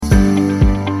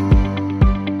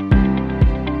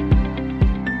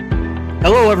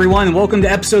everyone, and welcome to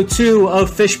episode 2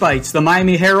 of Fish Bites, the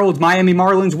Miami Herald Miami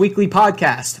Marlins weekly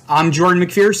podcast. I'm Jordan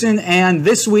McPherson, and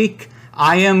this week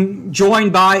I am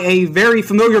joined by a very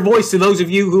familiar voice to those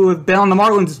of you who have been on the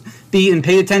Marlins beat and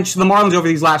paid attention to the Marlins over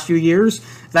these last few years.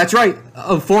 That's right,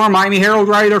 a former Miami Herald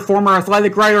writer, former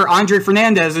Athletic writer, Andre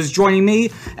Fernandez is joining me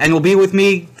and will be with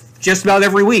me just about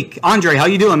every week. Andre, how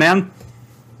you doing, man?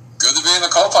 Good to be in the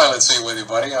co-pilot seat with you,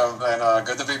 buddy, and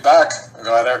good to be back.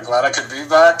 Glad I could be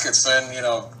back. It's been,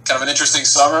 kind of an interesting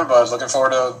summer, but looking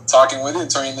forward to talking with you and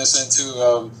turning this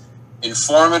into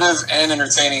informative and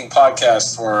entertaining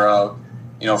podcast for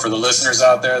the listeners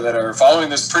out there that are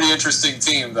following this pretty interesting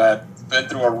team that's been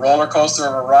through a roller coaster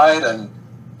of a ride, and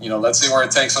let's see where it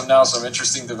takes them now. Some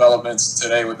interesting developments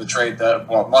today with the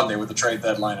Monday with the trade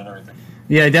deadline and everything.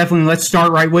 Yeah, definitely. Let's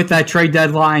start right with that trade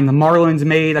deadline. The Marlins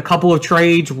made a couple of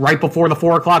trades right before the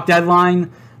 4 o'clock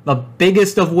deadline, the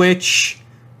biggest of which,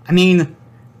 Mr.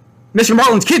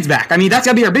 Marlins' kid's back. That's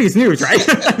got to be our biggest news, right?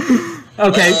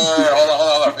 Okay.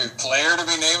 Hold on. Player to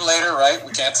be named later, right?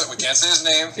 We can't say his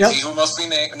name. Yep. He who must be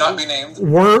not be named.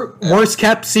 Worst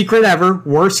kept secret ever.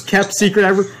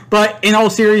 But in all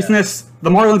seriousness, the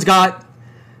Marlins got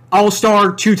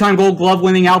all-star, 2-time Gold Glove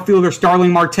winning outfielder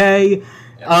Starling Marte.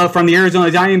 From the Arizona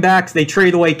Diamondbacks. They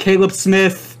traded away Caleb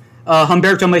Smith,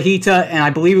 Humberto Mahita, and I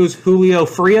believe it was Julio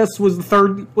Frias was the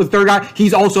third guy.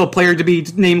 He's also a player to be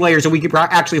named later, so we could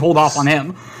actually hold off on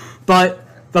him. But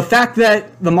the fact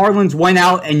that the Marlins went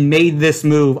out and made this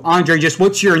move, Andre, just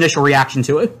what's your initial reaction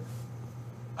to it?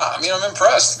 I'm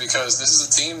impressed because this is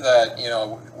a team that,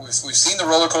 we've seen the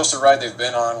roller coaster ride they've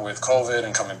been on with COVID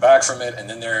and coming back from it, and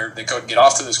then they could get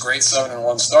off to this great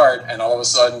 7-1 start, and all of a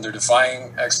sudden they're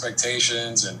defying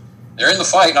expectations, and they're in the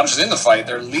fight, not just in the fight,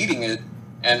 they're leading it,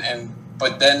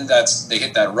 but then they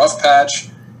hit that rough patch,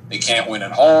 they can't win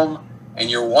at home, and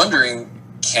you're wondering,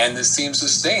 can this team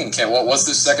sustain? What's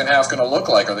this second half going to look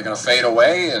like? Are they going to fade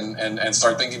away and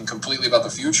start thinking completely about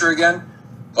the future again?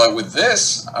 But with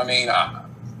this,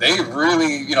 they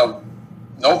really,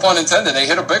 no pun intended, they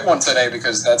hit a big one today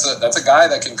because that's a guy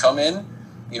that can come in,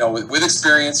 with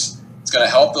experience. It's going to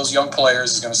help those young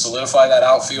players. It's going to solidify that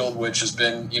outfield, which has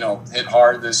been, hit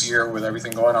hard this year with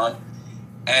everything going on.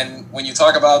 And when you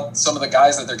talk about some of the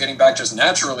guys that they're getting back just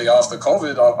naturally off the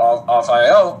COVID, off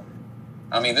IL,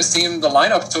 this team, the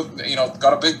lineup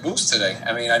got a big boost today.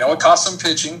 I know it cost some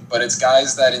pitching, but it's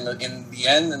guys that in the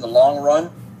end, in the long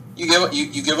run, you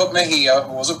give up Mejia,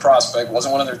 who was a prospect,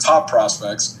 wasn't one of their top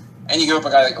prospects, and you give up a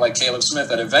guy like Caleb Smith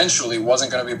that eventually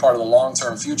wasn't going to be a part of the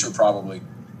long-term future probably.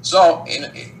 So,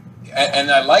 and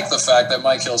I like the fact that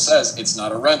Mike Hill says it's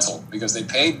not a rental because they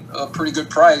paid a pretty good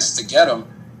price to get him.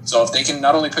 So if they can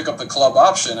not only pick up the club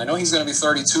option, I know he's going to be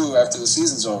 32 after the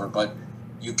season's over, but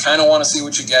you kind of want to see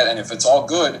what you get, and if it's all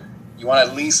good, you want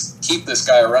to at least keep this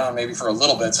guy around maybe for a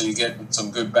little bit so you get some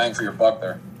good bang for your buck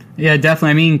there. Yeah,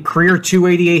 definitely. Career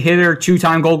 288 hitter,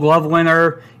 2-time Gold Glove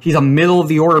winner. He's a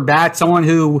middle-of-the-order bat, someone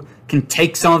who can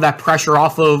take some of that pressure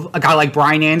off of a guy like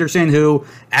Brian Anderson, who,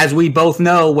 as we both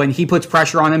know, when he puts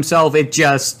pressure on himself, it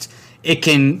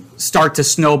can start to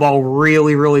snowball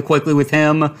really, really quickly with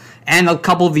him. And a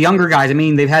couple of the younger guys.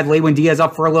 They've had Lewin Diaz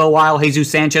up for a little while, Jesus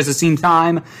Sanchez the same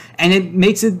time. And it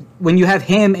makes it, when you have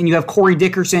him and you have Corey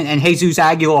Dickerson and Jesus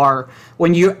Aguilar,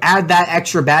 when you add that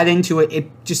extra bat into it, it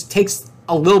just takes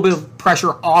a little bit of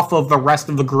pressure off of the rest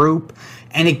of the group,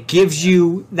 and it gives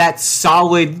you that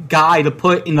solid guy to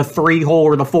put in the 3-hole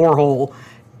or the 4-hole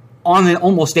on an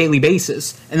almost daily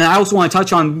basis. And then I also want to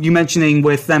touch on you mentioning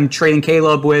with them trading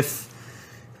Caleb with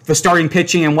the starting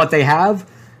pitching and what they have.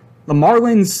 The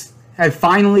Marlins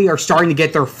are starting to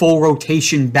get their full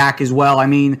rotation back as well.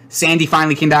 Sandy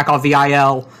finally came back off the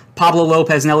IL. Pablo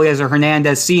Lopez and Eliezer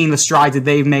Hernandez seeing the strides that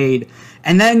they've made.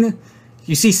 And then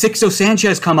you see Sixto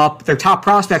Sanchez come up, their top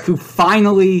prospect, who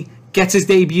finally gets his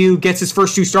debut, gets his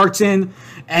first 2 starts in,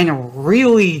 and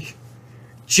really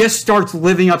just starts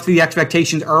living up to the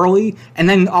expectations early. And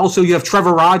then also you have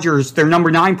Trevor Rogers, their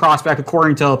number 9 prospect,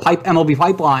 according to MLB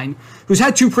Pipeline, who's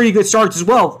had 2 pretty good starts as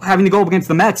well, having to go up against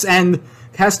the Mets, and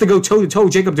has to go toe-to-toe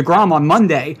with Jacob deGrom on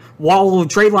Monday while the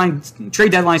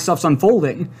trade deadline stuff's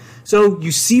unfolding. So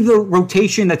you see the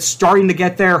rotation that's starting to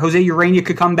get there. Jose Urena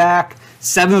could come back.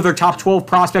 7 of their top 12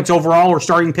 prospects overall are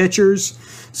starting pitchers.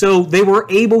 So they were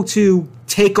able to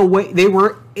have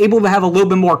a little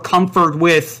bit more comfort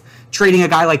with trading a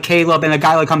guy like Caleb and a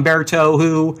guy like Humberto,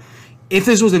 who, if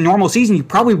this was a normal season, you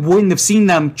probably wouldn't have seen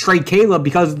them trade Caleb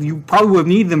because you probably would have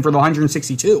needed them for the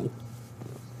 162.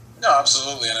 No,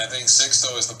 absolutely, and I think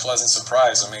Sixto is the pleasant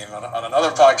surprise. On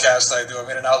another podcast I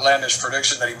made an outlandish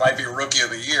prediction that he might be Rookie of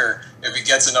the Year if he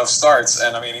gets enough starts,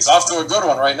 and he's off to a good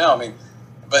one right now.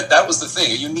 But that was the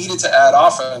thing. You needed to add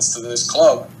offense to this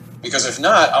club, because if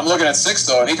not, I'm looking at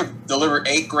Sixto, and he could deliver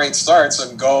 8 great starts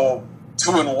and go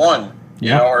 2-1, you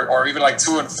know, or even like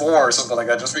 2-4 or something like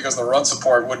that, just because the run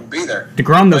support wouldn't be there.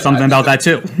 DeGrom knows something about that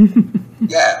too.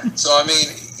 Yeah. So I mean,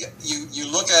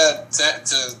 you look at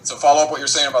to follow up what you're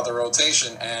saying about the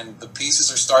rotation, and the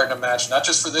pieces are starting to match, not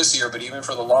just for this year, but even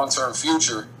for the long-term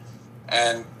future.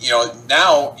 And, you know,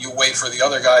 now you wait for the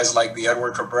other guys like the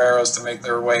Edward Cabreras to make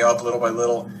their way up little by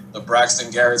little, the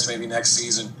Braxton Garretts maybe next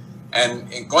season. And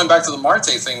going back to the Marte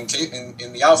thing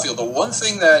in the outfield, the one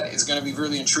thing that is going to be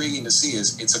really intriguing to see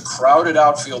is it's a crowded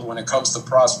outfield when it comes to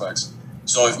prospects.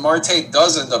 So if Marte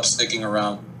does end up sticking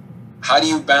around, how do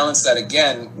you balance that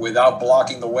again without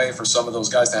blocking the way for some of those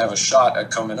guys to have a shot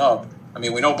at coming up? I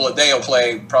mean, we know Bleday will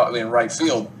play probably in right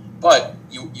field, but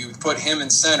you put him in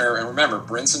center, and remember,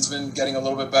 Brinson's been getting a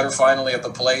little bit better finally at the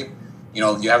plate. You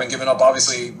know, you haven't given up.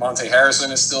 Obviously, Monte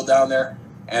Harrison is still down there,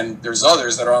 and there's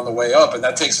others that are on the way up, and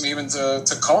that takes me even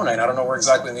to Conine. I don't know where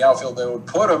exactly in the outfield they would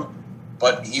put him,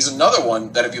 but he's another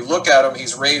one that if you look at him, he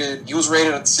was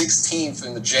rated at 16th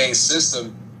in the Jays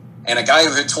system, and a guy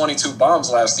who hit 22 bombs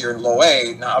last year in low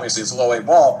A. Now, obviously, it's low A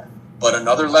ball, but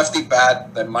another lefty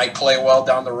bat that might play well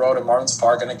down the road at Marlins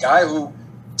Park, and a guy who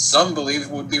some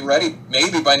believe would be ready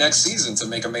maybe by next season to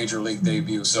make a major league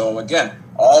debut. So again,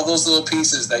 all those little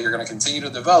pieces that you're going to continue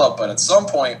to develop, but at some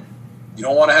point you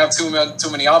don't want to have too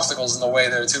many obstacles in the way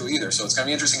there too either. So it's going to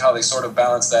be interesting how they sort of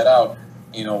balance that out,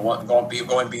 you know,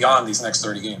 going beyond these next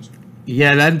 30 games.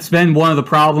 Yeah, that's been one of the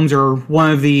problems, or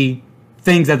one of the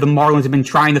things that the Marlins have been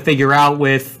trying to figure out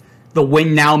with the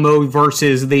win now mode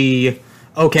versus the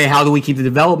okay, how do we keep the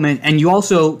development? And you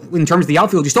also, in terms of the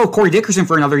outfield, you still have Corey Dickerson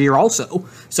for another year also.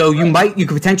 So you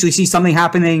could potentially see something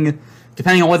happening,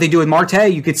 depending on what they do with Marte.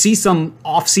 You could see some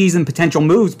off-season potential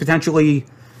moves, potentially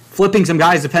flipping some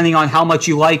guys, depending on how much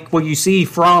you like what you see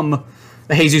from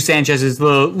the Jesus Sanchez's,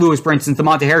 the Lewis Brinsons, the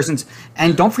Monte Harrisons.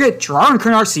 And don't forget, Gerard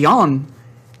Encarnacion,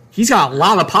 he's got a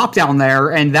lot of pop down there,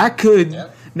 and that could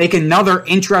make another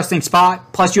interesting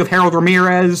spot. Plus you have Harold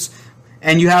Ramirez,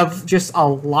 and you have just a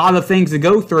lot of things to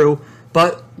go through.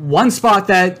 But one spot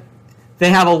that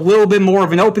they have a little bit more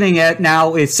of an opening at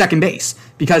now is second base.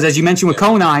 Because as you mentioned with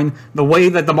Conine, the way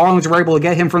that the Marlins were able to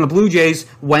get him from the Blue Jays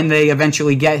when they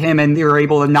eventually get him and they were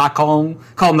able to not call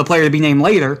him the player to be named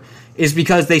later is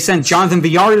because they sent Jonathan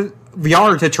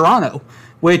Villar to Toronto.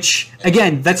 Which,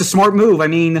 again, that's a smart move. I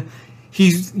mean,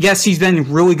 he's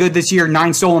been really good this year,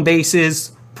 9 stolen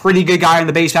bases, pretty good guy on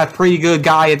the base path, pretty good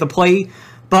guy at the plate.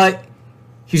 But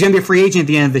he's going to be a free agent at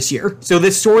the end of this year. So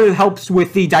this sort of helps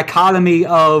with the dichotomy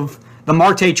of the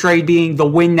Marte trade being the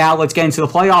win now, let's get into the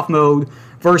playoff mode,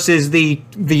 versus the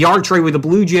VR trade with the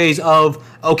Blue Jays of,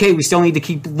 okay, we still need to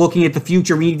keep looking at the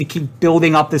future. We need to keep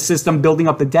building up the system, building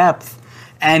up the depth,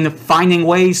 and finding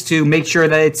ways to make sure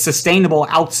that it's sustainable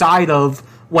outside of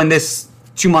when this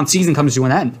 2-month season comes to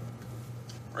an end.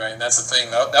 Right, and that's the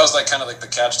thing. That was like kind of like the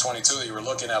catch-22 that you were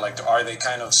looking at. Like, are they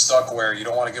kind of stuck where you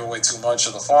don't want to give away too much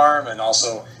of the farm and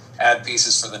also add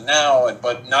pieces for the now,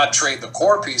 but not trade the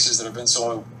core pieces that have been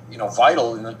so, you know,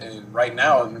 vital in right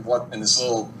now in this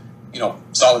little, you know,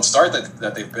 solid start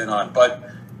that they've been on. But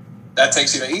that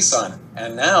takes you to Isan,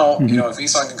 and now you know, if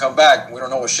Isan can come back, we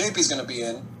don't know what shape he's going to be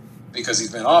in because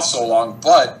he's been off so long,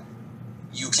 but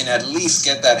you can at least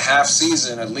get that half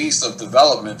season at least of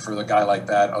development for the guy like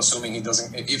that, assuming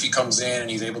if he comes in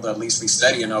and he's able to at least be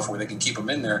steady enough where they can keep him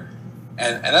in there.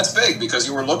 And that's big because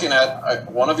you were looking at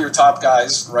one of your top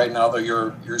guys right now that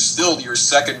you're still your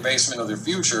second baseman of the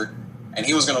future, and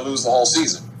he was going to lose the whole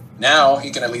season. Now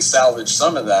he can at least salvage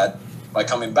some of that by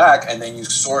coming back, and then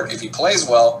if he plays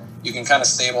well, you can kind of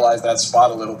stabilize that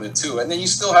spot a little bit too. And then you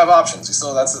still have options.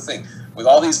 That's the thing. With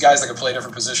all these guys that can play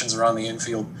different positions around the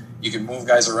infield, you can move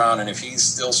guys around, and if he's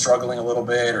still struggling a little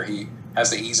bit or he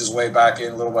has to ease his way back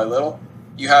in little by little,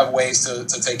 you have ways to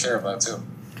take care of that too.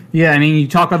 Yeah, I mean, you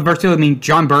talk about the versatility. I mean,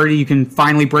 John Birdie, you can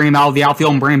finally bring him out of the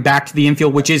outfield and bring him back to the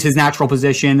infield, which is his natural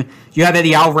position. You have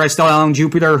Eddie Alvarez still out on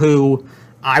Jupiter, who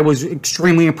I was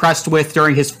extremely impressed with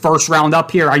during his first round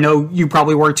up here. I know you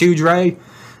probably were too, Dre.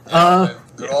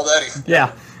 Good old Eddie.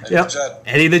 Yeah. Eddie the Jet.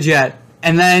 Eddie the Jet.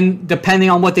 And then,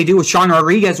 depending on what they do with Sean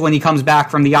Rodriguez when he comes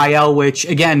back from the IL, which,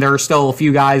 again, there are still a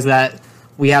few guys that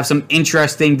we have some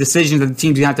interesting decisions that the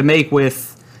team's going to have to make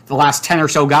with the last 10 or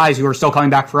so guys who are still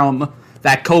coming back from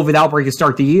that COVID outbreak to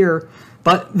start the year.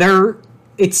 But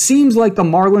it seems like the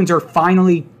Marlins are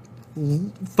finally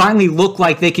look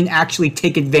like they can actually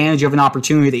take advantage of an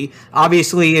opportunity.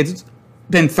 Obviously, it's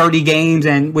been 30 games,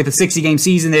 and with a 60-game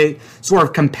season, it sort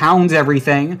of compounds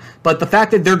everything. But the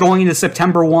fact that they're going into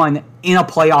September 1 in a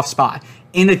playoff spot,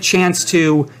 in a chance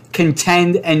to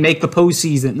contend and make the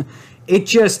postseason.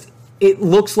 It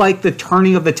looks like the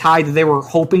turning of the tide that they were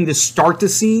hoping to start to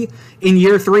see in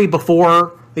year 3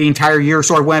 before the entire year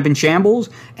sort of went up in shambles.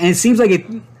 And it seems like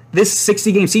this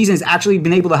 60-game season has actually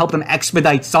been able to help them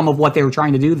expedite some of what they were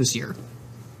trying to do this year.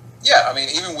 Yeah, I mean,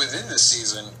 even within this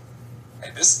season,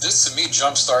 this to me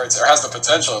jumpstarts, or has the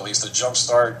potential at least to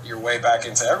jumpstart your way back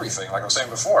into everything. Like I was saying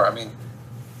before, I mean,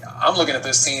 I'm looking at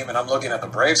this team and I'm looking at the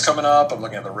Braves coming up. I'm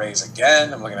looking at the Rays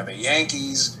again. I'm looking at the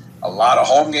Yankees. A lot of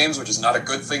home games, which is not a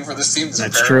good thing for this team.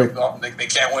 That's true. They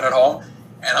can't win at home.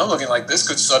 And I'm looking like this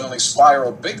could suddenly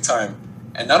spiral big time.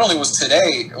 And not only was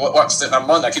today, not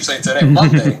Monday, I keep saying today,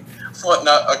 Monday, not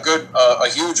a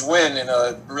huge win in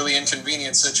a really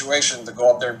inconvenient situation to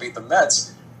go up there and beat the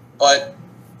Mets, but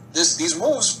these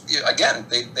moves, again,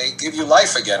 they give you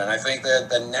life again. And I think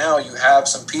that now you have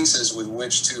some pieces with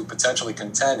which to potentially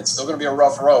contend. It's still going to be a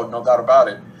rough road, no doubt about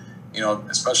it,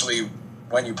 especially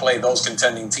when you play those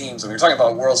contending teams. And we're talking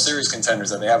about World Series contenders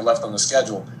that they have left on the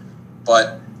schedule.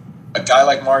 But a guy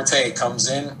like Marte comes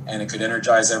in and it could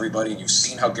energize everybody. And you've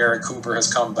seen how Garrett Cooper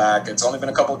has come back. It's only been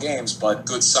a couple games, but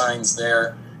good signs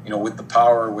there, with the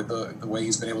power, with the way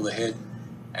he's been able to hit.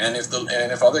 And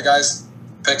if other guys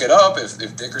pick it up, if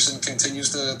Dickerson continues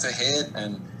to hit,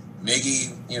 and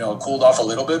Miggy, cooled off a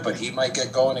little bit, but he might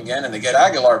get going again, and they get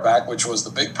Aguilar back, which was the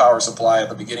big power supply at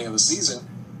the beginning of the season.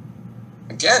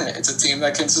 Again, it's a team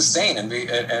that can sustain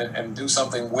and do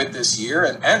something with this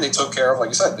year. And they took care of, like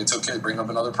you said, bring up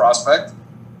another prospect,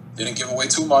 didn't give away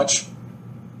too much.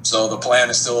 So the plan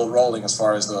is still rolling as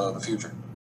far as the future.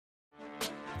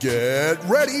 Get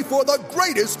ready for the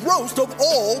greatest roast of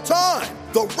all time,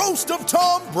 the Roast of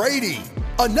Tom Brady,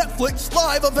 a Netflix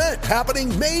live event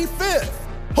happening May 5th.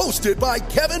 Hosted by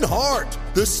Kevin Hart,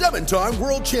 the 7-time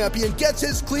world champion gets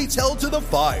his cleats held to the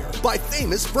fire by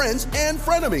famous friends and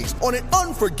frenemies on an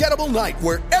unforgettable night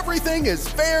where everything is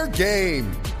fair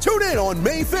game. Tune in on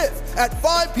May 5th at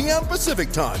 5 p.m.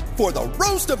 Pacific time for the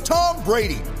Roast of Tom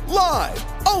Brady, live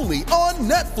only on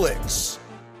Netflix.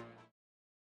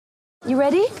 You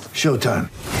ready? Showtime.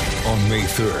 On May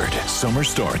 3rd, summer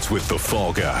starts with The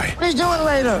Fall Guy. Let's do it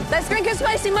later. Let's drink a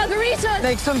spicy margarita.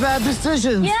 Make some bad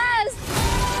decisions. Yes!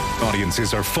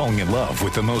 Audiences are falling in love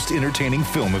with the most entertaining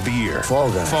film of the year.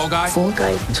 Fall Guy. Fall Guy? Fall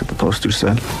Guy. That's what the poster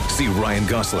said. See Ryan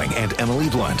Gosling and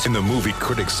Emily Blunt in the movie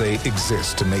critics say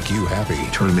exists to make you happy.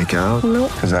 Trying to make it out?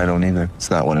 Nope. Because I don't either. It's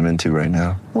not what I'm into right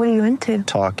now. What are you into?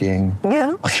 Talking.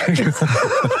 Yeah.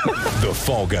 The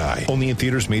Fall Guy. Only in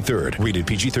theaters May 3rd. Rated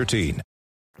PG-13.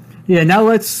 Yeah, now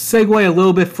let's segue a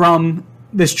little bit from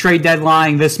this trade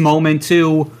deadline, this moment,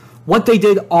 to what they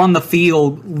did on the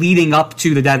field leading up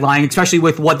to the deadline, especially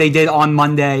with what they did on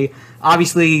Monday.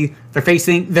 Obviously,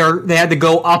 they had to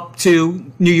go up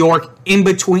to New York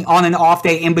on an off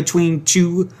day in between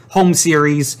 2 home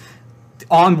series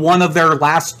on one of their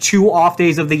last 2 off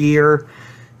days of the year.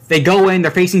 They go in,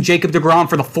 they're facing Jacob deGrom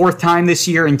for the 4th time this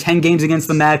year in 10 games against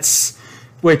the Mets,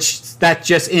 which that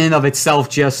just in and of itself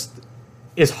just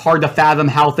is hard to fathom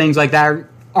how things like that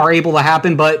are able to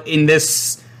happen. But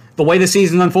the way the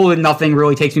season unfolded, nothing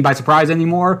really takes me by surprise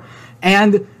anymore.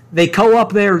 And they go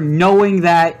up there knowing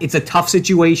that it's a tough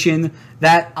situation,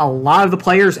 that a lot of the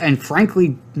players, and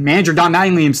frankly, manager Don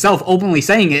Mattingly himself openly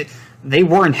saying it, they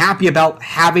weren't happy about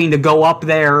having to go up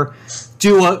there,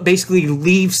 basically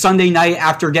leave Sunday night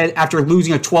after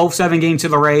losing a 12-7 game to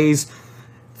the Rays,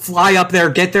 fly up there,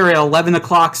 get there at 11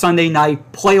 o'clock Sunday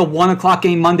night, play a 1 o'clock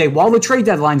game Monday while the trade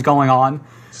deadline's going on,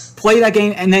 play that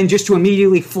game, and then just to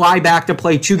immediately fly back to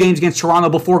play 2 games against Toronto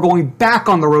before going back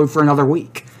on the road for another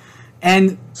week.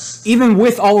 And even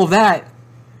with all of that,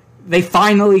 they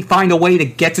finally find a way to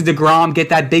get to DeGrom, get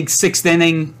that big 6th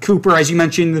inning. Cooper, as you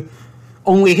mentioned,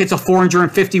 only hits a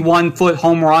 451-foot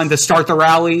home run to start the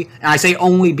rally. And I say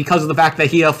only because of the fact that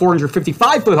he had a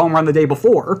 455-foot home run the day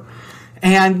before.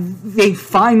 And they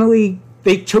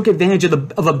took advantage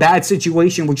of a bad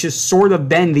situation, which has sort of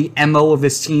been the MO of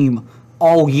this team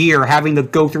all year, having to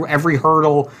go through every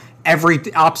hurdle, every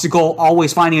obstacle,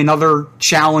 always finding another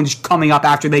challenge coming up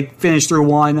after they finish through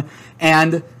one.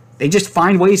 And they just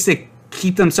find ways to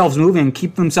keep themselves moving,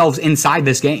 keep themselves inside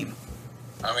this game.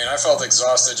 I mean, I felt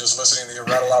exhausted just listening to you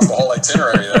rattle off the whole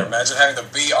itinerary there. Imagine having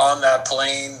to be on that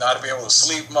plane, not to be able to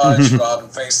sleep much, go out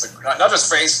and face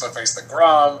but face the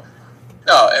Grom.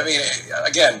 No, I mean,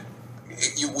 again,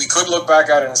 we could look back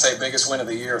at it and say biggest win of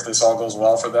the year if this all goes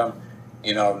well for them,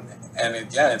 And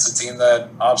again, it's a team that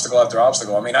obstacle after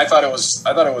obstacle. I mean, I thought it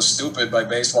was stupid by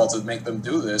baseball to make them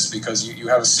do this, because you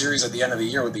have a series at the end of the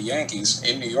year with the Yankees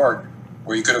in New York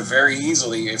where you could have very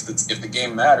easily, if the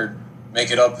game mattered,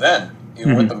 make it up then.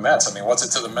 even with the Mets. I mean, what's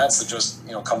it to the Mets to just,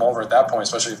 come over at that point,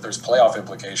 especially if there's playoff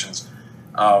implications?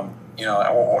 Or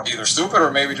either stupid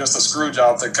or maybe just a screw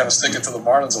job to kind of stick it to the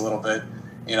Marlins a little bit,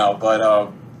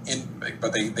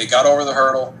 but they got over the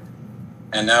hurdle,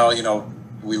 and now,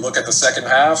 we look at the second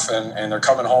half and they're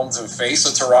coming home to face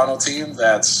a Toronto team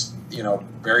that's,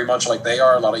 very much like they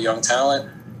are, a lot of young talent,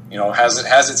 has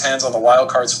its hands on the wild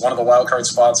cards, one of the wild card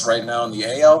spots right now in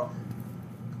the AL.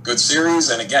 Good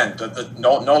series, and again,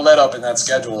 no let up in that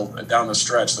schedule down the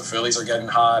stretch. The Phillies are getting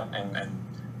hot, and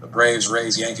the Braves,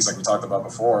 Rays, Yankees, like we talked about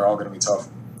before, are all going to be tough.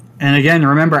 And again,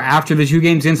 remember, after the 2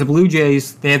 games against the Blue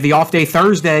Jays, they have the off day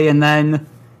Thursday, and then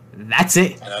that's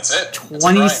it. And that's it.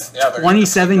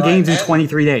 27 games in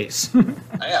 23 days.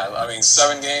 Yeah, I mean,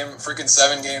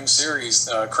 7-game series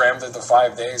crammed into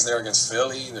 5 days there against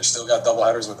Philly. They still got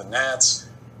doubleheaders with the Nats.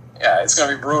 Yeah, it's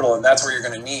going to be brutal, and that's where you're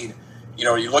going to need.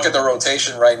 You look at the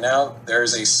rotation right now,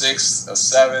 there's a 6th, a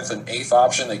 7th, an 8th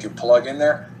option they could plug in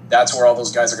there. That's where all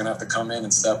those guys are going to have to come in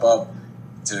and step up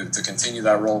to continue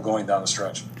that role going down the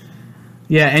stretch.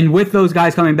 Yeah, and with those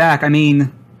guys coming back, I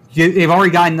mean, they've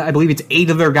already gotten, I believe it's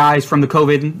 8 of their guys from that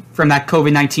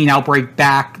COVID-19 outbreak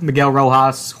back. Miguel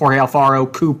Rojas, Jorge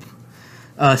Alfaro, Coop,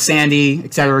 Sandy,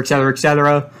 et cetera, et cetera, et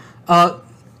cetera.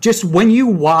 Just when you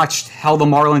watched how the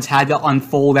Marlins had to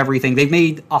unfold everything, they've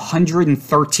made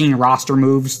 113 roster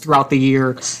moves throughout the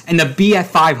year, and to be at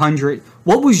 500,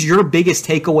 what was your biggest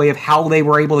takeaway of how they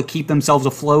were able to keep themselves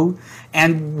afloat?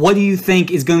 And what do you think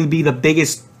is going to be the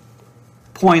biggest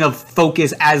point of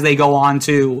focus as they go on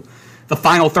to the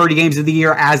final 30 games of the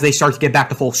year as they start to get back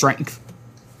to full strength?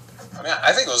 I mean,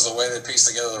 I think it was the way they pieced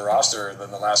together the roster in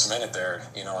the last minute there,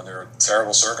 under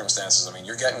terrible circumstances. I mean,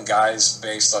 you're getting guys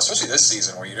based, especially this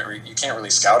season, where you can't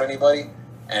really scout anybody,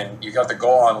 and you got to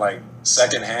go on, like,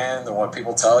 secondhand and what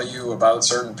people tell you about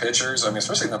certain pitchers. I mean,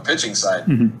 especially in the pitching side.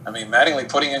 I mean, Mattingly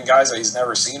putting in guys that he's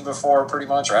never seen before, pretty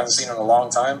much, or hasn't seen in a long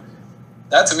time.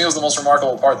 That, to me, was the most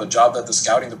remarkable part, the job that the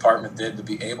scouting department did to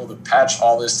be able to patch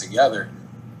all this together,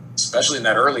 especially in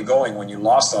that early going when you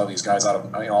lost all these guys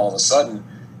all of a sudden.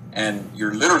 And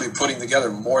you're literally putting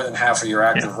together more than half of your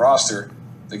active roster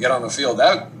to get on the field.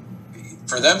 That,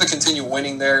 for them to continue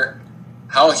winning there,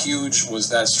 how huge was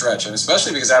that stretch? And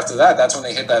especially because after that, that's when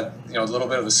they hit that little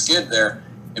bit of a skid there.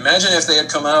 Imagine if they had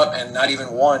come out and not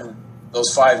even won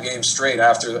those 5 games straight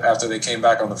after they came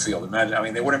back on the field. Imagine, I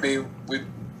mean, they wouldn't be.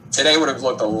 Today would have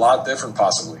looked a lot different,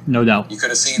 possibly. No doubt. You could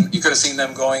have seen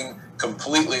them going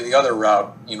completely the other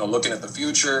route. Looking at the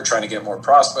future, trying to get more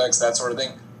prospects, that sort of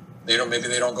thing. Maybe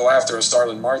they don't go after a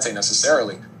Starlin Marte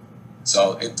necessarily.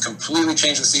 So it completely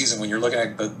changed the season when you're looking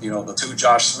at the 2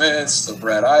 Josh Smiths, the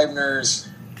Brett Eibners,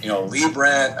 Lee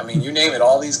Brandt. I mean, you name it,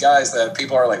 all these guys that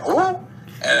people are like, who?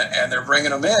 And they're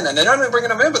bringing them in, and they're not only bringing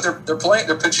them in, but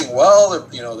they're pitching well.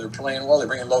 They're playing well. They're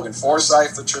bringing Logan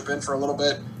Forsythe to trip in for a little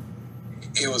bit.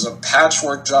 It was a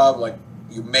patchwork job like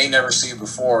you may never see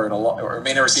before or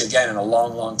may never see again in a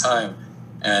long, long time.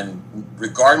 And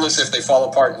regardless if they fall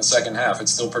apart in the second half,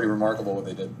 it's still pretty remarkable what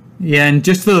they did. Yeah, and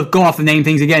just to go off the name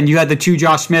things again, you had the 2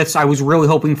 Josh Smiths. I was really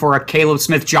hoping for a Caleb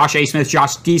Smith, Josh A. Smith,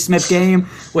 Josh D. Smith game,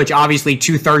 which obviously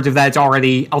 2/3 of that's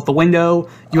already out the window.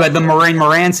 You had the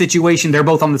Moran situation. They're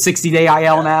both on the 60-day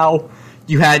IL now.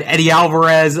 You had Eddie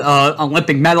Alvarez,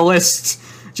 Olympic medalist.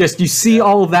 Just, you see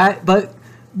all of that. But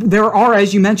there are,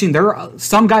 as you mentioned, there are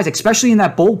some guys, especially in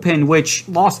that bullpen, which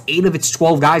lost 8 of its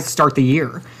 12 guys to start the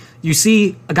year. You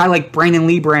see a guy like Brandon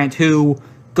Liebrandt who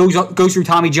goes through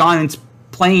Tommy John and's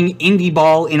playing indie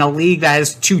ball in a league that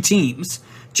has 2 teams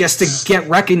just to get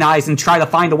recognized and try to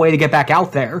find a way to get back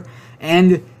out there.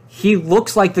 And he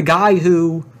looks like the guy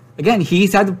who, again,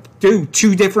 he's had to do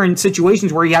 2 different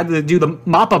situations where he had to do the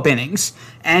mop-up innings,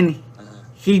 and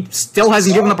he still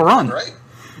hasn't given up a run. Right.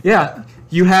 Yeah.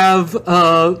 You have...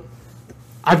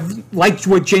 I've liked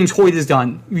what James Hoyt has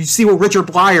done. You see what Richard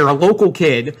Blyer, a local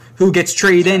kid who gets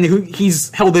traded in, who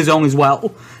he's held his own as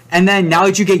well. And then now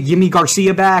that you get Yimi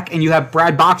Garcia back and you have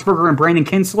Brad Boxberger and Brandon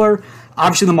Kinsler,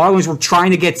 obviously the Marlins were trying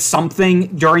to get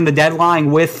something during the deadline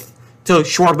to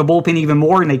shore up the bullpen even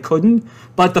more, and they couldn't.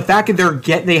 But the fact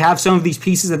that they have some of these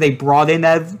pieces that they brought in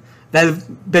that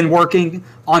have been working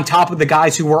on top of the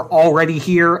guys who were already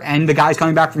here and the guys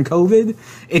coming back from COVID,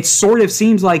 it sort of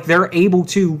seems like they're able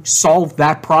to solve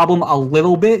that problem a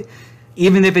little bit,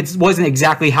 even if it wasn't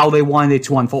exactly how they wanted it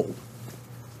to unfold.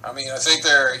 I mean, I think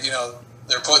they're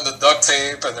putting the duct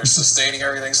tape and they're sustaining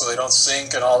everything so they don't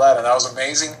sink and all that, and that was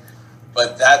amazing.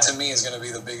 But that, to me, is going to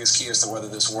be the biggest key as to whether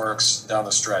this works down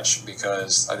the stretch,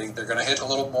 because I think they're going to hit a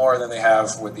little more than they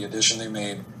have with the addition they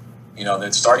made.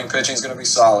 The starting pitching is going to be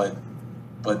solid,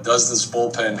 but does this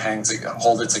bullpen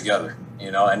hold it together?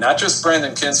 and not just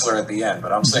Brandon Kintzler at the end,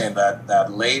 but I'm saying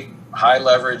that late high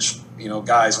leverage,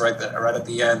 guys right at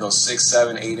the end, those 6,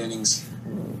 7, 8 innings,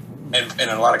 and in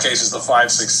a lot of cases the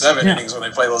 5, 6, 7 innings when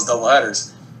they play those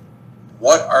doubleheaders.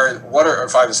 What are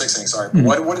 5 to 6 innings? Sorry,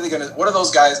 what are they gonna? What are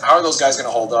those guys? How are those guys gonna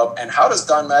hold up? And how does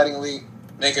Don Mattingly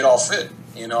make it all fit?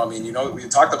 We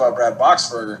talked about Brad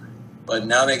Boxberger, but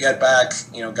now they get back,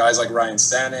 guys like Ryan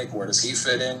Stanek. Where does he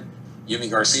fit in? Yimi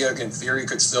Garcia, in theory,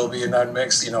 could still be in that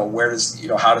mix.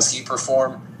 How does he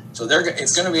perform? So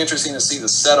it's going to be interesting to see the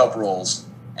setup roles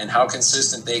and how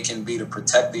consistent they can be to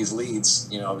protect these leads.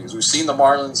 Because we've seen the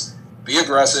Marlins be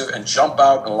aggressive and jump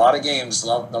out in a lot of games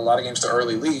to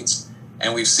early leads,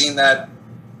 and we've seen that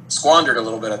squandered a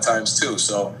little bit at times too.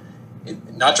 So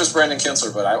not just Brandon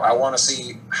Kintzler, but I want to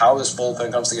see how this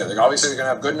bullpen comes together. Obviously, they're going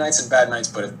to have good nights and bad nights,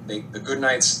 but if the good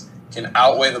nights can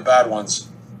outweigh the bad ones,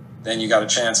 then you got a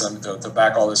chance to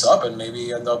back all this up and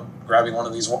maybe end up grabbing one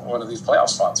of these playoff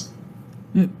spots.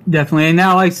 Definitely. And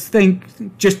now I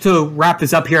think, just to wrap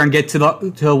this up here and get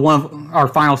to one of our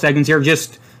final segments here,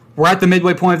 we're at the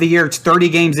midway point of the year. It's 30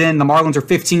 games in. The Marlins are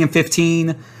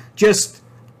 15-15. Just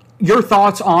your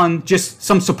thoughts on just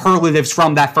some superlatives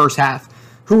from that first half.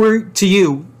 Who were, to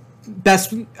you,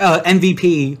 best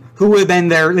MVP? Who would have been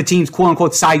the team's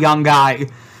quote-unquote Cy Young guy?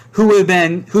 Who's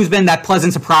been that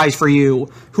pleasant surprise for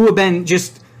you? Who have been,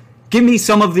 just give me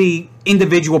some of the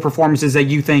individual performances that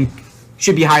you think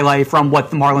should be highlighted from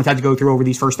what the Marlins had to go through over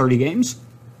these first 30 games.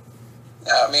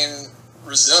 Yeah, I mean,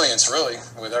 resilience, really,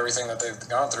 with everything that they've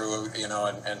gone through,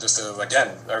 and just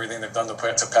everything they've done to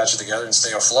patch it together and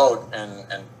stay afloat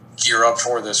and gear up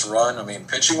for this run. I mean,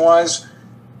 pitching-wise,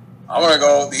 I'm going to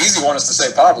go, the easy one is to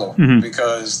say Pablo,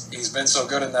 because he's been so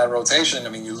good in that rotation. I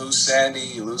mean, you lose Sandy,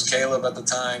 you lose Caleb at the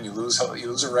time, you lose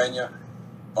Urena,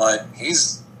 but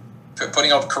he's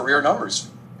putting up career numbers.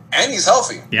 And he's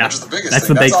healthy, which is the biggest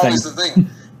thing. That's always the thing.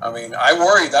 I mean, I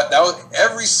worry that was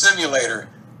every simulator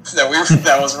that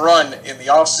was run in the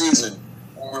off season,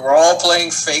 when we were all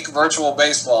playing fake virtual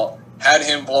baseball, had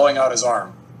him blowing out his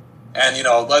arm. And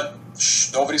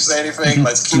nobody say anything.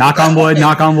 Let's keep knock on wood,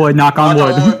 knock on wood,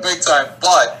 big time.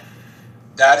 But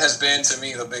that has been, to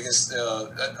me, the biggest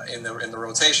in the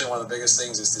rotation. One of the biggest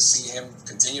things is to see him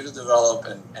continue to develop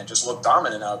and just look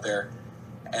dominant out there.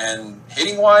 And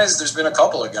hitting-wise, there's been a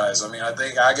couple of guys. I mean, I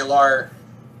think Aguilar,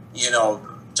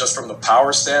 just from the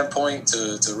power standpoint,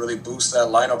 to really boost that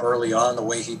lineup early on the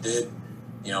way he did.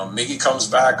 Miggy comes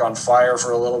back on fire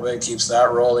for a little bit, keeps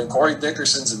that rolling. Corey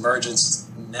Dickerson's emergence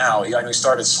now, I know he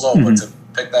started slow, but to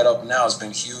pick that up now has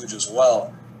been huge as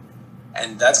well.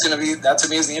 And that to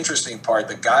me is the interesting part.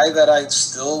 The guy that I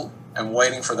still am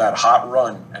waiting for that hot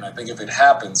run, and I think if it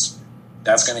happens,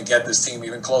 that's going to get this team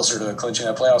even closer to clinching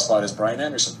that playoff spot, is Brian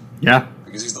Anderson. Yeah.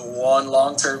 Because he's the one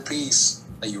long-term piece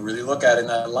that you really look at in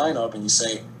that lineup and you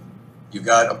say, you've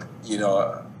got, maybe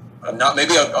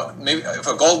if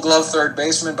a Gold Glove third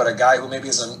baseman, but a guy who maybe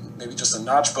is maybe just a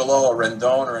notch below a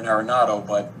Rendon or an Arenado,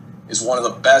 but is one of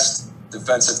the best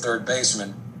defensive third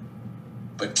basemen.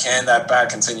 But can that bat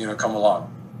continue to come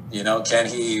along? Can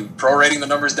he, prorating the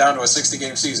numbers down to a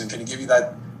 60-game season, can he give you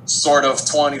that sort of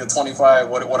 20 to 25,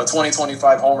 what a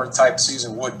 20-25 homer type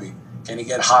season would be? Can he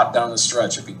get hot down the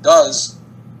stretch? If he does,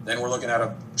 then we're looking at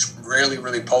a really,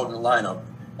 really potent lineup.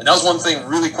 And that was one thing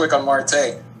really quick on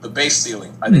Marte, the base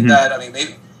stealing. I think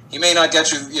maybe he may not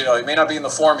get you, he may not be in the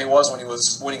form he was when he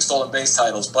was winning stolen base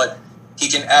titles, but he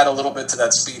can add a little bit to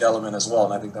that speed element as well,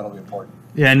 and I think that'll be important.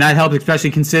 Yeah, and that helps,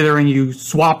 especially considering you're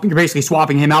basically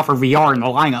swapping him out for VR in the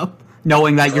lineup,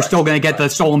 knowing that you're still going to get the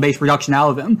stolen base production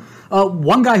out of him.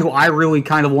 One guy who I really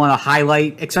kind of want to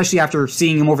highlight, especially after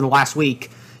seeing him over the last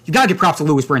week, you got to give props to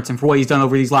Lewis Brinson for what he's done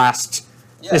over this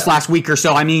last week or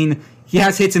so. I mean, he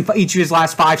has hits in each of his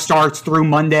last 5 starts through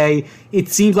Monday. It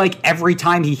seems like every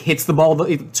time he hits the ball,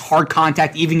 it's hard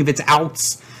contact, even if it's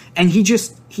outs. And he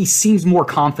seems more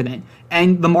confident.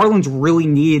 And the Marlins really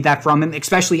needed that from him,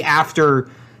 especially after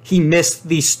he missed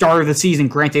the start of the season.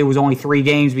 Granted, it was only 3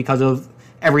 games because of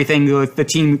everything with the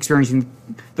team experiencing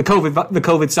the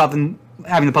COVID stuff and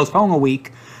having to postpone a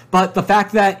week. But the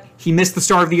fact that he missed the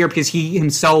start of the year because he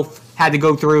himself had to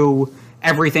go through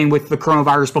everything with the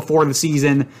coronavirus before the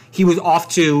season, he was off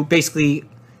to basically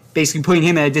putting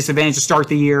him at a disadvantage to start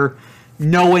the year,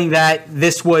 knowing that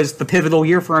this was the pivotal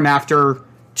year for him after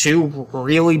 2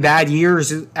 really bad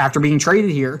years after being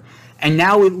traded here. And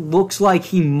now it looks like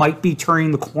he might be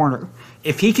turning the corner.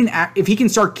 If he can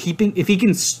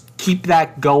keep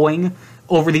that going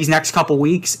over these next couple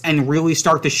weeks and really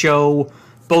start to show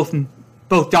both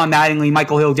Don Mattingly,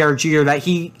 Michael Hill, Derek Jeter that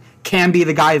he can be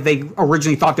the guy that they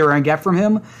originally thought they were going to get from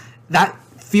him, that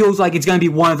feels like it's going to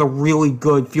be one of the really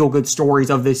good feel-good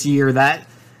stories of this year that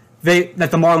the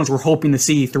Marlins were hoping to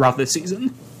see throughout this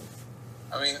season.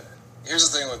 I mean,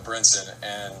 here's the thing with Brinson,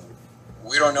 and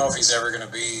we don't know if he's ever going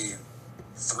to be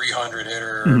 300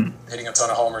 hitter, hitting a ton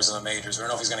of homers in the majors. We don't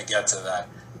know if he's going to get to that.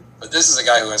 But this is a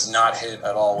guy who has not hit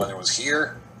at all, whether it was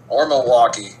here or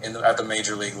Milwaukee at the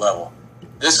major league level.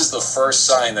 This is the first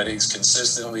sign that he's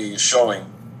consistently showing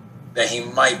that he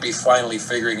might be finally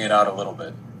figuring it out a little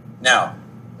bit. Now,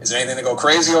 is there anything to go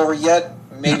crazy over yet?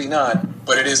 Maybe not,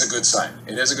 but it is a good sign.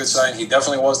 It is a good sign. He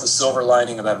definitely was the silver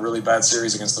lining of that really bad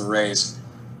series against the Rays.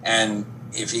 And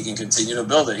if he can continue to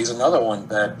build it, he's another one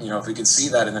that, if we could see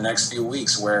that in the next few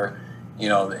weeks where,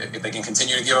 if they can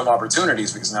continue to give him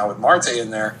opportunities, because now with Marte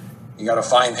in there, you got to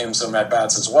find him some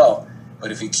at-bats as well.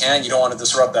 But if he can, you don't want to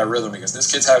disrupt that rhythm, because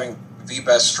this kid's having the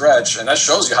best stretch, and that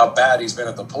shows you how bad he's been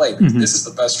at the plate. This is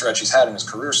the best stretch he's had in his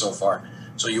career so far.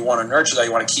 So you want to nurture that.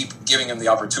 You want to keep giving him the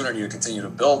opportunity to continue to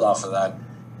build off of that.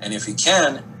 And if he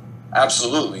can,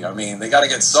 absolutely. I mean, they got to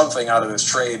get something out of this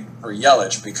trade for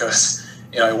Yelich, because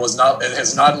it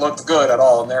has not looked good at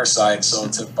all on their side. So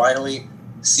to finally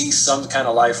see some kind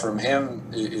of life from him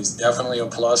is definitely a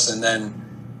plus. And then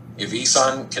if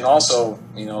Isan can also,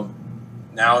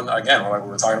 now again, like we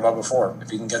were talking about before, if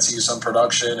he can get to you some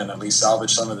production and at least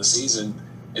salvage some of the season,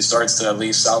 it starts to at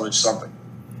least salvage something.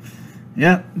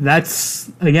 Yeah, it's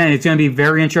going to be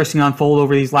very interesting to unfold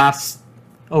over these last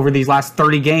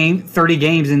 30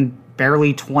 games in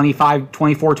barely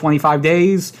 25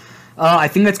 days. I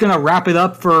think that's going to wrap it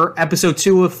up for episode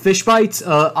 2 of Fish Bites.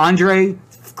 Andre,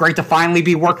 great to finally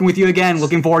be working with you again.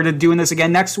 Looking forward to doing this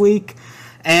again next week.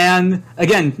 And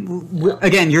again,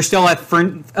 you're still at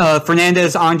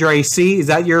Fernandez Andre C. Is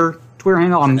that your Twitter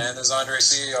handle? Fernandez Andre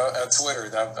C. At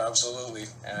Twitter. Absolutely.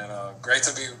 And great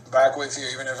to be back with you,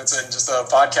 even if it's in just a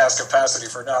podcast capacity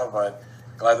for now. But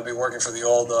glad to be working for the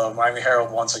old Miami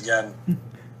Herald once again.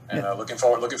 And looking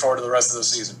forward to the rest of the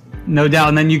season. No doubt.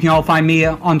 And then you can all find me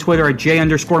on Twitter at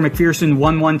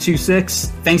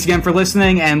J_McPherson1126. Thanks again for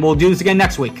listening, and we'll do this again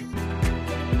next week.